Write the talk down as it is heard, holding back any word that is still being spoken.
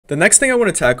The next thing I want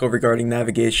to tackle regarding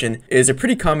navigation is a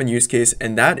pretty common use case,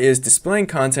 and that is displaying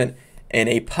content in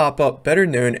a pop-up better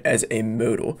known as a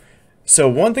modal. So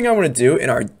one thing I want to do in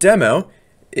our demo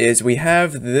is we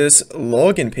have this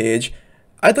login page.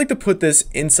 I'd like to put this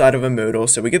inside of a modal.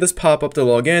 So we get this pop-up to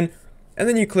log in, and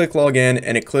then you click login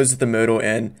and it closes the modal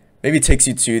and maybe takes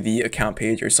you to the account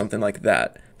page or something like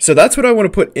that. So that's what I want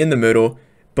to put in the modal,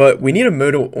 but we need a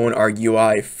modal on our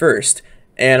UI first.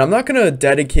 And I'm not going to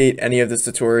dedicate any of this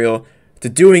tutorial to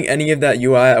doing any of that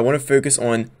UI. I want to focus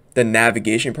on the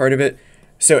navigation part of it.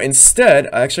 So instead,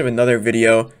 I actually have another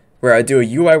video where I do a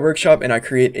UI workshop and I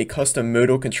create a custom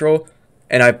modal control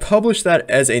and I publish that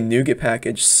as a NuGet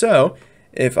package. So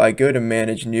if I go to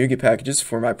manage NuGet packages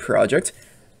for my project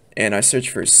and I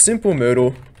search for simple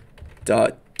modal.wpf,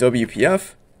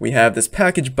 we have this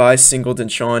package by Singleton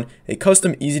Sean, a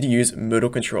custom easy to use modal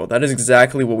control. That is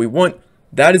exactly what we want.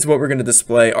 That is what we're going to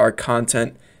display our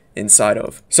content inside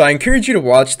of. So I encourage you to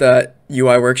watch that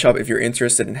UI workshop if you're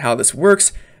interested in how this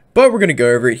works, but we're going to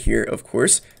go over it here, of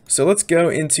course. So let's go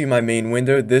into my main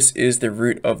window. This is the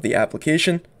root of the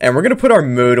application, and we're going to put our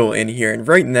modal in here. And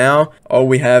right now, all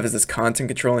we have is this content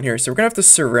control in here. So we're going to have to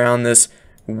surround this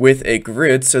with a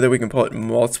grid so that we can put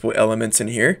multiple elements in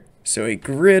here. So a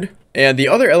grid. And the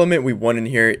other element we want in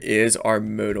here is our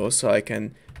modal. So I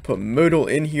can put modal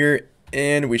in here,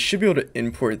 and we should be able to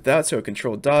import that. So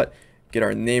control dot, get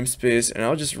our namespace, and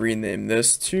I'll just rename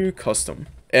this to custom.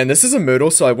 And this is a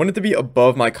modal, so I want it to be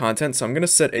above my content. So I'm going to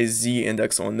set a z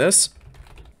index on this.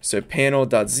 So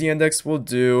panel.z-index will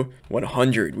do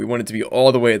 100. We want it to be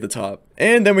all the way at the top.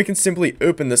 And then we can simply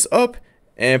open this up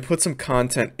and put some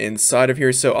content inside of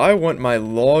here. So I want my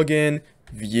login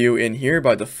view in here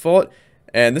by default.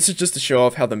 And this is just to show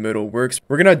off how the modal works.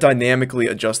 We're going to dynamically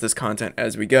adjust this content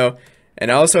as we go. And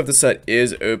I also have to set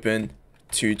is open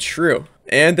to true.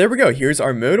 And there we go. Here's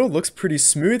our modal. Looks pretty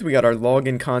smooth. We got our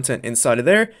login content inside of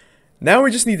there. Now we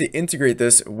just need to integrate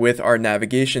this with our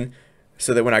navigation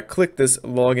so that when I click this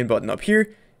login button up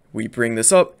here, we bring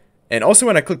this up. And also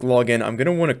when I click login, I'm going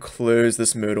to want to close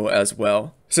this modal as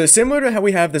well. So similar to how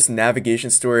we have this navigation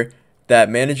store that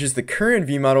manages the current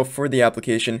view model for the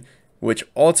application, which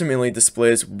ultimately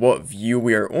displays what view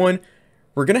we are on,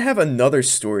 we're going to have another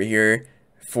store here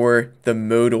for the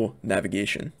modal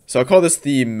navigation. So I'll call this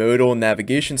the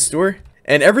ModalNavigationStore.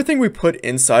 And everything we put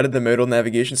inside of the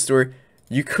ModalNavigationStore,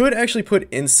 you could actually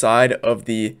put inside of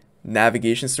the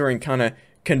navigation store and kind of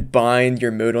combine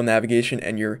your modal navigation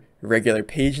and your regular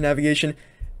page navigation.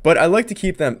 But I like to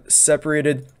keep them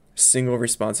separated. Single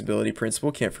responsibility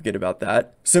principle, can't forget about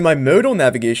that. So my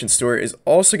ModalNavigationStore is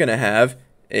also going to have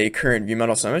a current view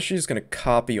model. So I'm actually just going to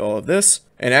copy all of this.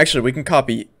 And actually we can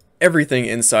copy everything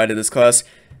inside of this class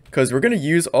because we're going to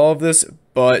use all of this,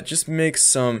 but just make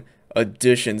some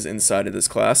additions inside of this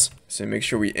class. So make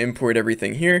sure we import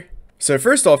everything here. So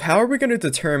first off, how are we going to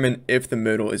determine if the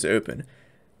modal is open?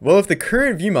 Well, if the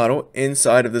current view model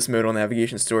inside of this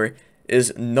ModalNavigationStore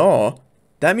is null,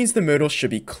 that means the modal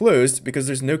should be closed because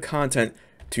there's no content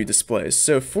to display.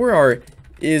 So for our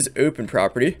isOpen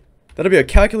property, that'll be a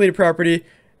calculated property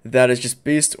that is just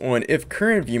based on if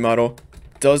current view model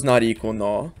does not equal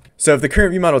null. So if the current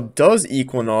view model does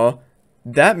equal null,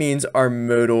 that means our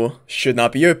modal should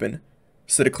not be open.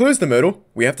 So to close the modal,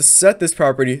 we have to set this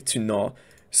property to null.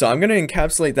 So I'm going to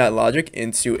encapsulate that logic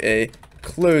into a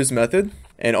close method.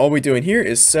 And all we do in here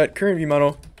is set current view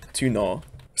model to null.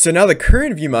 So now the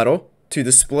current view model to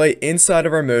display inside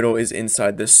of our modal is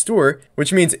inside this store,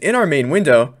 which means in our main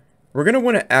window, we're going to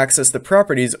want to access the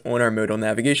properties on our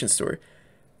ModalNavigationStore.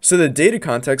 So the data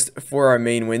context for our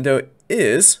main window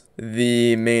is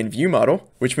the main view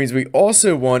model, which means we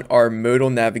also want our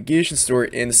ModalNavigationStore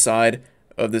inside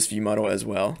of this view model as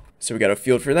well. So we got a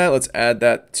field for that. Let's add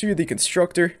that to the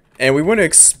constructor. And we want to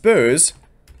expose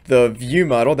the view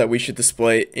model that we should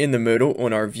display in the modal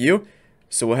on our view.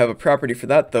 So we'll have a property for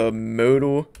that, the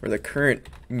modal or the current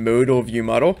modal view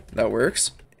model. That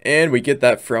works. And we get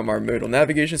that from our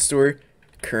ModalNavigationStore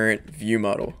current view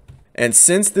model. And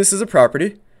since this is a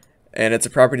property, and it's a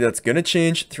property that's going to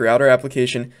change throughout our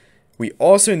application, we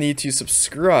also need to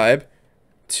subscribe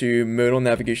to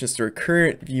ModalNavigationStore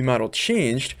current view model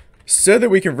changed so that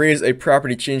we can raise a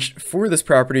property changed for this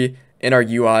property and our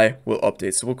UI will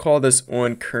update. So we'll call this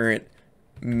on current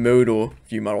modal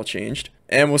view model changed.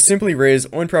 And we'll simply raise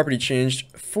on property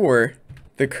changed for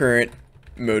the current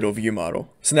modal view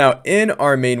model. So now in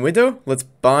our main window, let's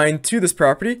bind to this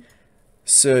property.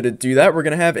 So to do that, we're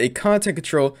going to have a content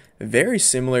control very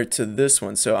similar to this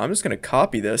one. So I'm just going to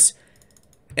copy this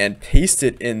and paste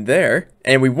it in there.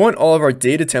 And we want all of our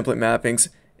data template mappings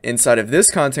inside of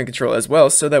this content control as well,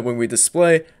 so that when we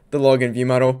display the login view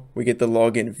model, we get the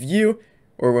login view,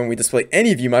 or when we display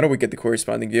any view model, we get the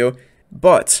corresponding view.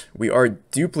 But we are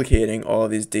duplicating all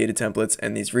of these data templates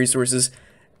and these resources,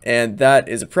 and that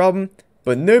is a problem,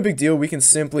 but no big deal. We can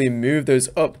simply move those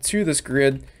up to this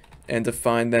grid and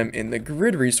define them in the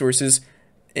grid resources,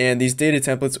 and these data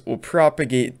templates will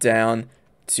propagate down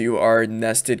to our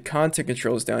nested content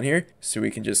controls down here. So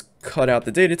we can just cut out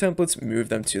the data templates, move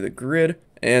them to the grid,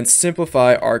 and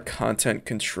simplify our content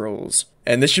controls.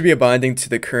 And this should be a binding to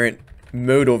the current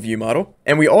modal view model.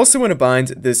 And we also want to bind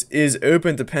this is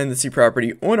open dependency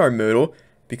property on our modal,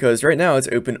 because right now it's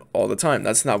open all the time.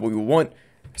 That's not what we want.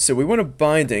 So we want a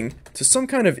binding to some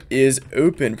kind of is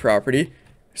open property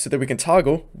so that we can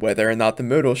toggle whether or not the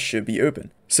modal should be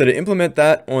open. So to implement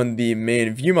that on the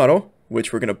main view model,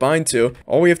 which we're going to bind to,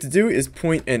 all we have to do is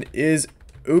point an is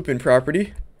open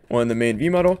property on the main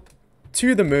view model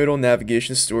to the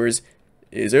ModalNavigationStore's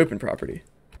is open property.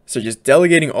 So just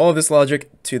delegating all of this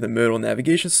logic to the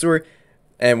ModalNavigationStore,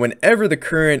 and whenever the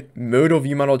current modal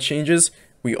view model changes,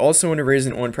 we also want to raise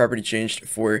an on property changed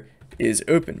for is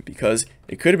open, because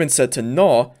it could have been set to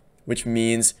null, which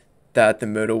means that the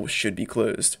modal should be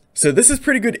closed. So this is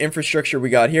pretty good infrastructure we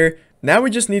got here. Now we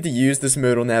just need to use this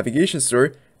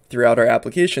ModalNavigationStore throughout our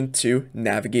application to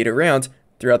navigate around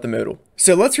throughout the modal.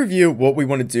 So let's review what we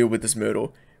want to do with this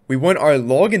modal. We want our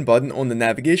login button on the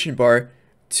navigation bar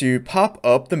to pop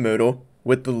up the modal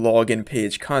with the login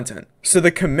page content. So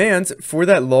the command for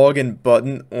that login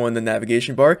button on the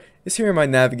navigation bar is here in my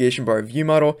navigation bar view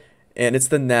model, and it's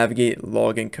the navigate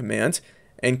login command.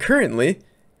 And currently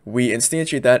we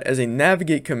instantiate that as a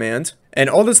navigate command, and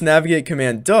all this navigate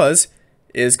command does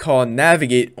is call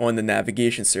navigate on the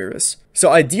navigation service.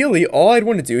 So ideally, all I'd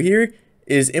want to do here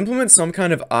is implement some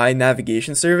kind of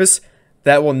INavigationService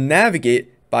that will navigate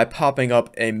by popping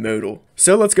up a modal.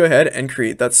 So let's go ahead and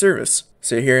create that service.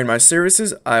 So here in my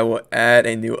services, I will add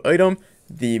a new item,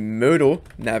 the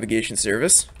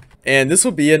ModalNavigationService, and this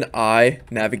will be an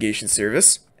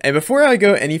INavigationService. And before I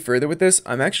go any further with this,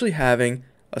 I'm actually having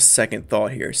a second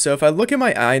thought here. So if I look at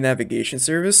my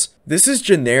INavigationService, this is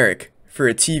generic for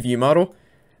a T view model,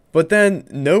 but then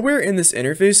nowhere in this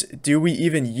interface do we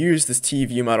even use this T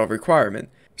view model requirement.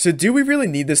 So do we really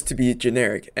need this to be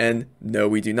generic? And no,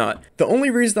 we do not. The only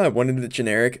reason I wanted it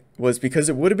generic was because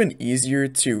it would have been easier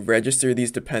to register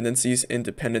these dependencies in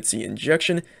dependency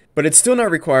injection, but it's still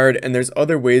not required, and there's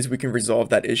other ways we can resolve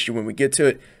that issue when we get to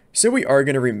it. So we are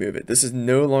going to remove it. This is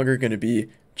no longer going to be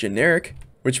generic,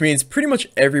 which means pretty much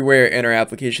everywhere in our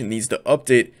application needs to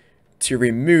update to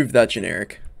remove that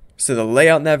generic. So the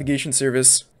layout navigation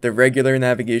service, the regular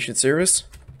navigation service,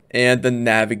 and the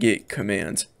navigate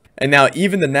command. And now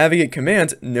even the navigate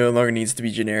command no longer needs to be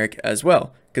generic as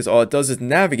well, because all it does is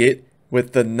navigate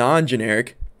with the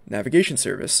non-generic navigation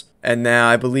service. And now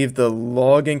I believe the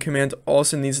login command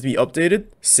also needs to be updated.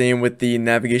 Same with the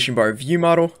navigation bar view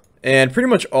model, and pretty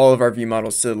much all of our view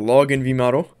models. So the login view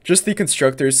model, just the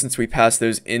constructors since we pass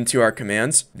those into our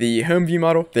commands, the home view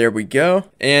model, there we go,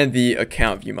 and the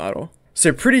account view model.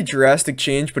 So pretty drastic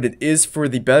change, but it is for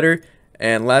the better.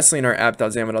 And lastly, in our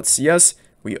app.xamarin.cs,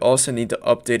 we also need to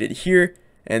update it here,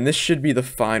 and this should be the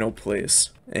final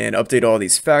place. And update all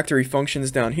these factory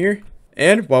functions down here.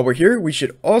 And while we're here, we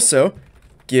should also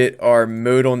get our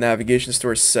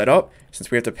ModalNavigationStore set up,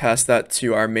 since we have to pass that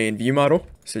to our main view model.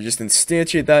 So just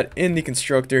instantiate that in the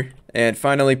constructor, and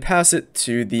finally pass it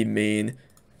to the main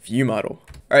view model.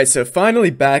 Alright, so finally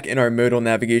back in our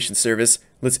ModalNavigationService,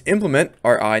 let's implement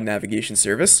our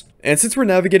INavigationService. And since we're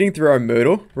navigating through our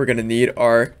modal, we're going to need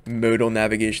our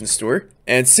ModalNavigationStore.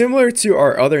 And similar to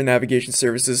our other navigation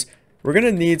services, we're going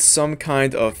to need some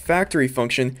kind of factory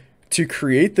function to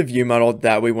create the view model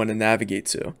that we want to navigate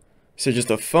to. So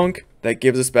just a func that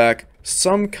gives us back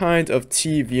some kind of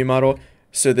T view model.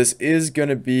 So this is going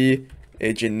to be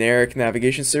a generic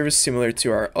navigation service similar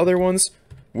to our other ones,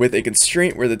 with a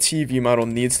constraint where the T view model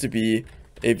needs to be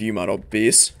a view model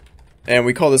base. And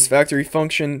we call this factory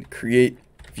function create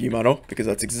view model because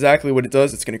that's exactly what it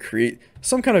does. It's going to create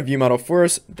some kind of view model for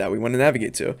us that we want to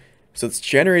navigate to. So let's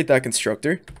generate that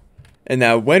constructor. And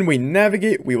now when we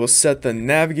navigate, we will set the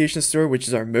navigation store, which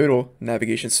is our modal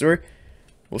navigation store.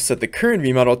 We'll set the current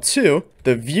view model to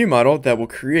the view model that we'll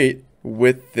create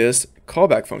with this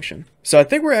callback function. So I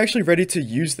think we're actually ready to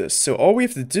use this. So all we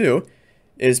have to do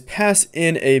is pass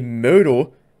in a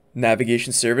modal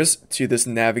navigation service to this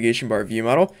navigation bar view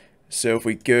model. So if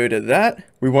we go to that,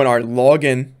 we want our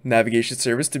login navigation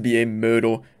service to be a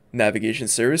modal navigation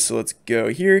service. So let's go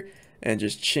here and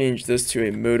just change this to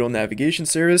a modal navigation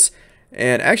service.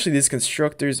 And actually these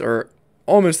constructors are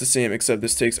almost the same, except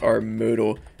this takes our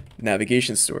modal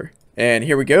navigation store. And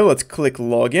here we go. Let's click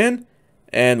login.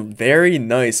 And very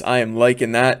nice. I am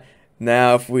liking that.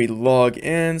 Now if we log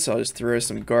in, so I'll just throw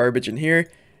some garbage in here.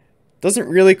 Doesn't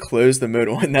really close the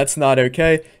modal, and that's not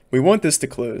okay. We want this to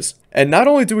close. And not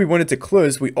only do we want it to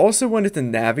close, we also want it to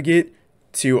navigate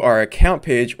to our account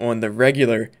page on the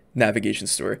regular navigation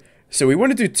store. So we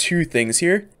want to do two things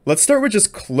here. Let's start with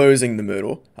just closing the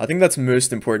modal. I think that's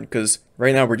most important because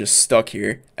right now we're just stuck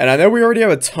here. And I know we already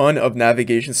have a ton of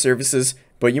navigation services,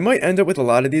 but you might end up with a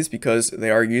lot of these because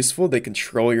they are useful. They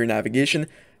control your navigation.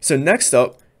 So next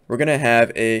up, we're going to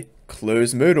have a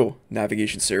close modal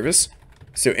navigation service.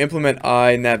 So implement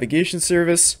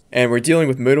INavigationService, and we're dealing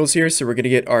with modals here, so we're going to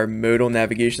get our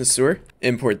ModalNavigationStore,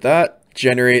 import that,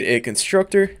 generate a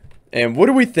constructor, and what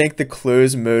do we think the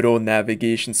close modal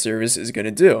navigation service is going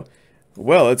to do?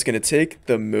 Well, it's going to take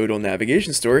the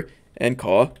ModalNavigationStore and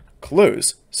call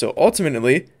close. So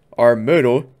ultimately, our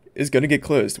modal is going to get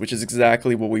closed, which is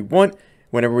exactly what we want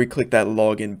whenever we click that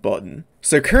login button.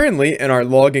 So currently in our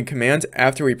login command,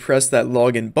 after we press that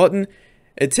login button,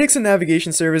 it takes a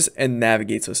navigation service and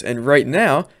navigates us. And right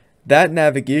now, that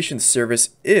navigation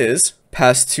service is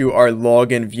passed to our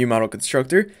login viewModal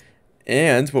constructor.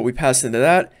 And what we pass into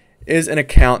that is an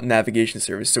account navigation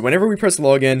service. So whenever we press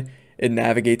login, it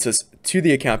navigates us to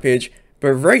the account page.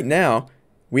 But right now,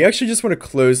 we actually just want to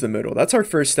close the modal. That's our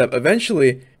first step.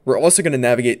 Eventually, we're also going to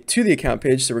navigate to the account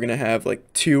page. So we're going to have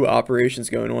like two operations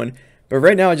going on. But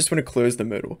right now, I just want to close the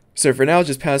modal. So for now, I'll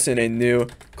just pass in a new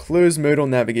close modal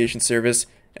navigation service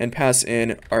and pass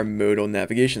in our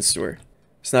ModalNavigationStore.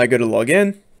 So now I go to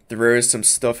login, throw some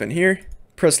stuff in here,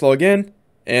 press login,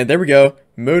 and there we go.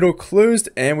 Modal closed,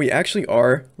 and we actually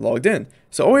are logged in.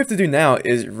 So all we have to do now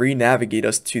is re-navigate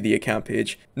us to the account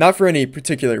page. Not for any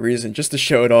particular reason, just to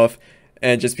show it off,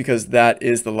 and just because that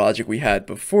is the logic we had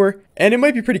before. And it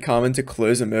might be pretty common to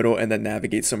close a modal and then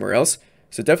navigate somewhere else.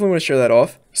 So definitely want to show that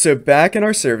off. So back in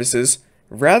our services,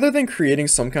 rather than creating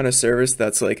some kind of service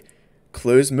that's like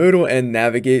close modal and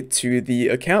navigate to the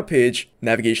account page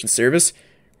navigation service,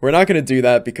 we're not going to do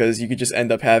that because you could just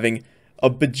end up having a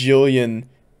bajillion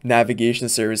navigation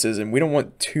services and we don't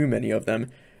want too many of them.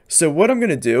 So what I'm going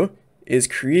to do is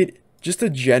create just a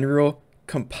general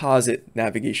composite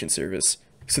navigation service.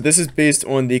 So this is based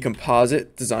on the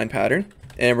composite design pattern.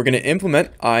 And we're going to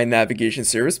implement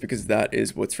INavigationService because that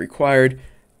is what's required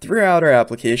throughout our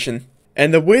application.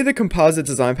 And the way the composite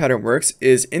design pattern works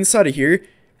is inside of here,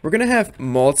 we're going to have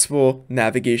multiple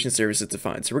navigation services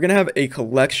defined. So we're going to have a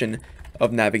collection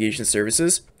of navigation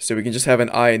services. So we can just have an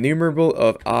IEnumerable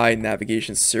of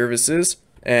INavigationServices,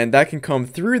 and that can come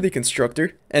through the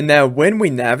constructor. And now when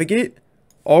we navigate,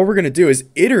 all we're going to do is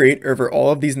iterate over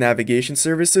all of these navigation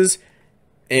services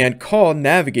and call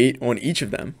navigate on each of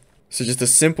them. So just a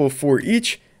simple for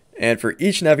each, and for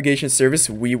each navigation service,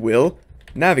 we will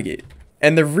navigate.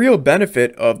 And the real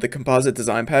benefit of the composite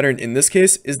design pattern in this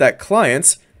case is that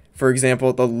clients, for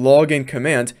example, the login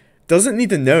command, doesn't need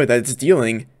to know that it's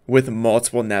dealing with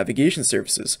multiple navigation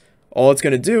services. All it's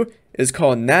going to do is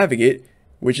call navigate,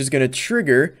 which is going to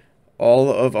trigger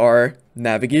all of our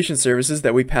navigation services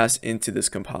that we pass into this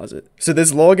composite. So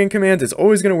this login command is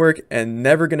always going to work and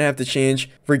never going to have to change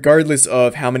regardless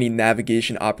of how many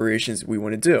navigation operations we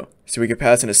want to do. So we can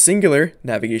pass in a singular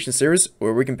navigation service,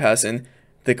 or we can pass in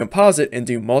the composite and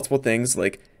do multiple things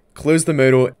like close the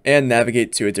modal and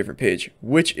navigate to a different page,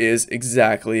 which is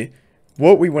exactly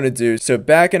what we want to do. So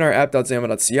back in our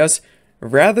app.xamal.cs,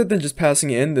 rather than just passing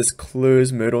in this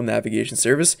close modal navigation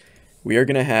service, we are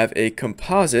going to have a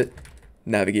composite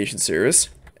navigation service.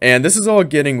 And this is all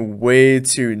getting way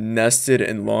too nested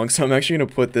and long, so I'm actually going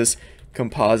to put this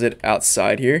composite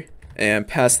outside here and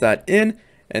pass that in.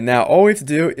 And now all we have to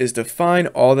do is define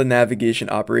all the navigation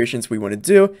operations we want to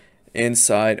do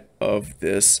inside of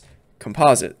this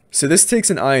composite. So this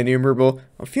takes an IEnumerable.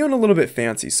 I'm feeling a little bit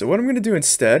fancy, so what I'm going to do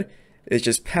instead is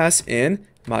just pass in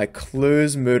my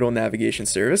close modal navigation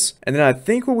service. And then I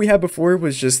think what we had before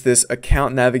was just this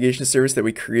account navigation service that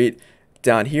we create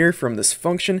down here from this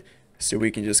function. So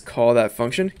we can just call that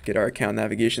function, get our account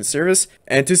navigation service.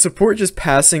 And to support just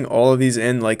passing all of these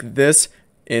in like this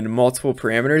in multiple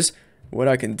parameters, what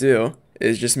I can do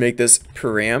is just make this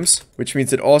params, which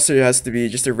means it also has to be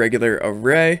just a regular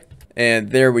array.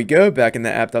 And there we go, back in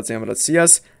the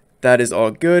app.xamal.cs. That is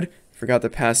all good. Forgot to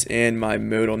pass in my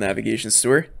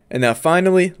ModalNavigationStore. And now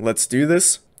finally, let's do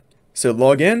this. So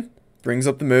log in, brings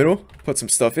up the modal, put some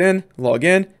stuff in, log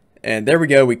in, and there we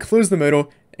go. We close the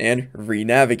modal and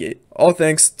re-navigate. All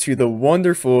thanks to the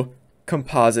wonderful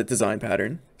composite design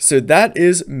pattern. So that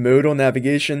is modal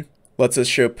navigation. Lets us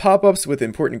show pop-ups with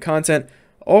important content.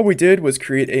 All we did was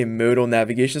create a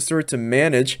ModalNavigationStore to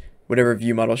manage whatever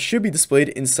view model should be displayed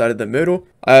inside of the modal.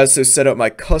 I also set up my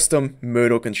custom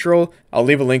modal control. I'll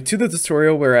leave a link to the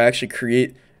tutorial where I actually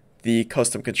create the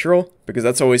custom control because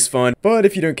that's always fun. But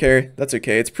if you don't care, that's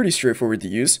okay. It's pretty straightforward to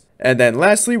use. And then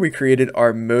lastly, we created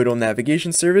our modal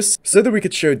navigation service so that we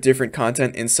could show different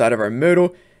content inside of our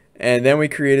modal. And then we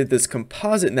created this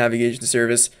composite navigation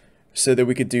service so that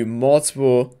we could do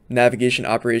multiple navigation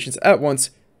operations at once,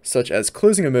 such as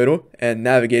closing a modal and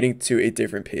navigating to a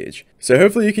different page. So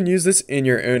hopefully you can use this in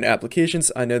your own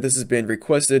applications. I know this has been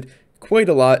requested quite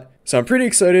a lot, so I'm pretty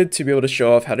excited to be able to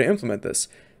show off how to implement this.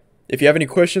 If you have any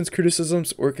questions,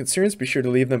 criticisms, or concerns, be sure to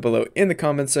leave them below in the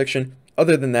comments section.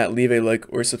 Other than that, leave a like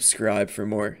or subscribe for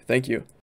more. Thank you.